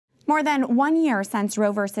More than 1 year since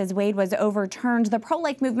Roe v. Wade was overturned, the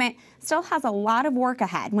pro-life movement still has a lot of work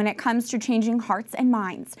ahead when it comes to changing hearts and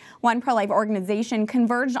minds. One pro-life organization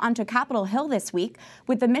converged onto Capitol Hill this week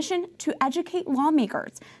with the mission to educate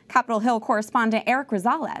lawmakers. Capitol Hill correspondent Erik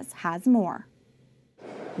Rosales has more.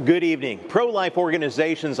 Good evening. Pro-life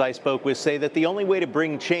organizations I spoke with say that the only way to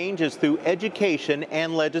bring change is through education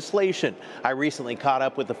and legislation. I recently caught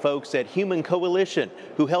up with the folks at Human Coalition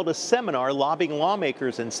who held a seminar lobbying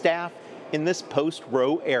lawmakers and staff in this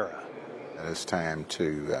post-Roe era. It's time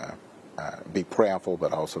to be prayerful,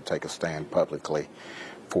 but also take a stand publicly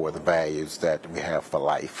for the values that we have for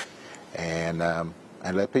life, and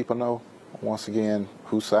let people know once again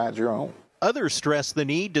whose side you're on. Others stress the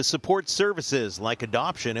need to support services like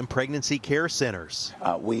adoption and pregnancy care centers.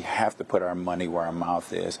 We have to put our money where our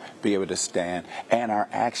mouth is, be able to stand, and our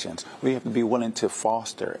actions. We have to be willing to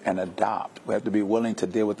foster and adopt. We have to be willing to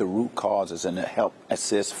deal with the root causes and to help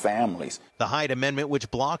assist families. The Hyde Amendment, which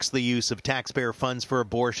blocks the use of taxpayer funds for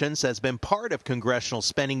abortions, has been part of congressional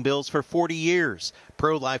spending bills for 40 years.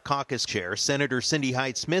 Pro-Life Caucus Chair Senator Cindy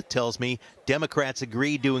Hyde-Smith tells me Democrats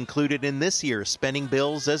agreed to include it in this year's spending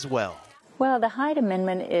bills as well. Well, the Hyde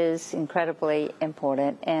Amendment is incredibly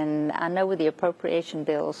important, and I know with the appropriation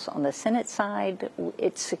bills on the Senate side,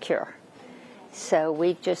 it's secure. So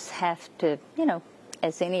we just have to,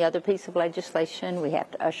 as any other piece of legislation, we have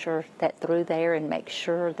to usher that through there and make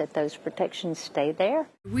sure that those protections stay there.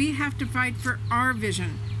 We have to fight for our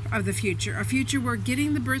vision of the future, a future where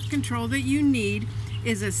getting the birth control that you need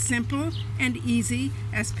is as simple and easy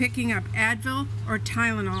as picking up Advil or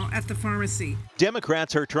Tylenol at the pharmacy.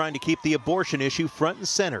 Democrats are trying to keep the abortion issue front and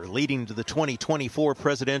center, leading to the 2024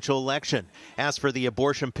 presidential election. As for the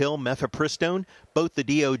abortion pill mifepristone, both the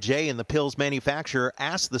DOJ and the pill's manufacturer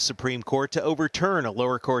asked the Supreme Court to overturn a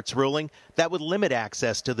lower court's ruling that would limit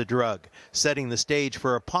access to the drug, setting the stage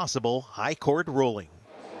for a possible high court ruling.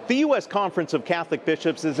 The U.S. Conference of Catholic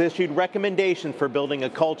Bishops has issued recommendations for building a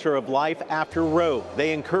culture of life after Roe.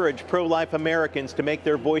 They encourage pro-life Americans to make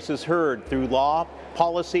their voices heard through law,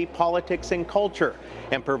 policy, politics, and culture,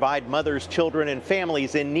 and provide mothers, children, and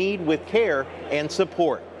families in need with care and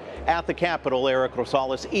support. At the Capitol, Erik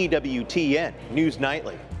Rosales, EWTN News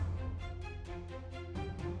Nightly.